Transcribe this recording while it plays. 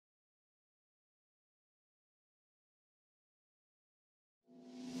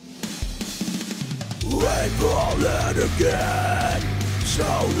ain't falling again, so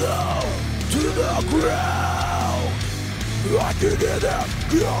low to the ground. I can hear them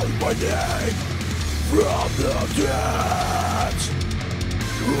calling my name from the depths.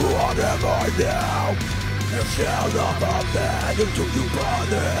 What am I now? The shell of a man who took you by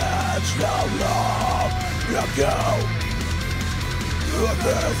the hand so long ago. I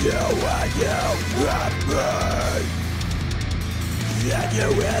felt you and you at me, and you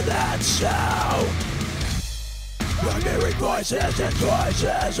hear that sound. I'm hearing voices and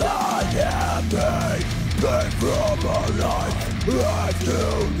voices I am me. Pain from a life I do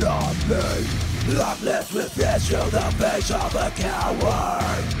not need. I'm left with fears to the face of a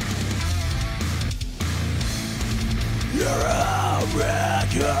coward. You're a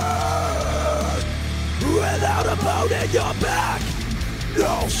record without a bone in your back,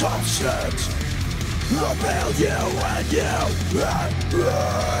 no substance. I failed you and you and me.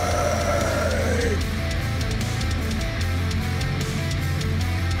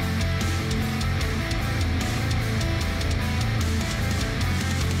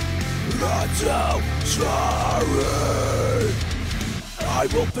 I'm so sorry. I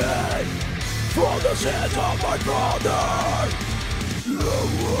will pay for the sins of my father. You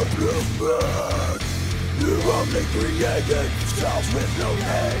worthless man, you only created cells with no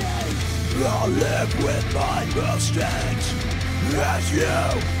name. I'll live with my mistakes as you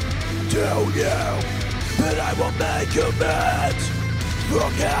do you, but I will make amends for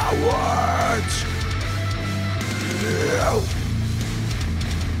cowards. You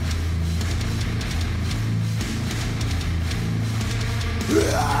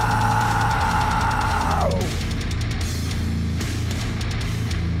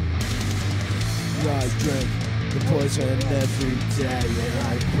I drink the poison every day, and I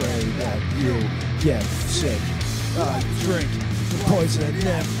pray that you get sick. I drink the poison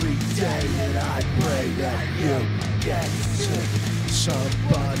every day, and I pray that you get sick.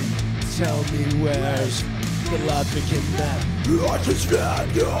 Somebody tell me where's the logic in that? I can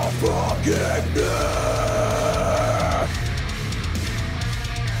stand your fucking neck.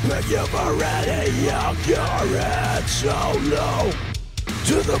 But you've already yanked your head so low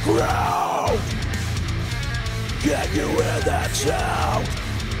to the ground. Can you hear that sound?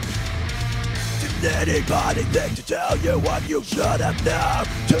 Did anybody think to tell you what you should have known?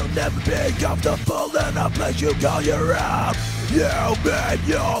 To never be comfortable in a place you call your own. You made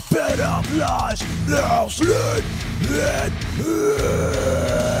your bed of lies, now sleep in it.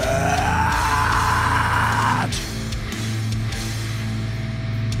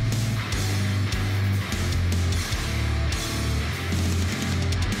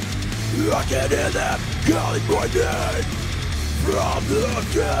 I can hear them calling my name from the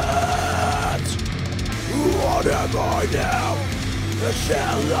depths. What am I now? The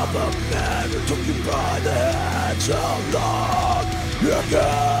shell of a man who took you by the hand so long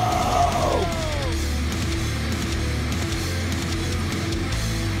ago.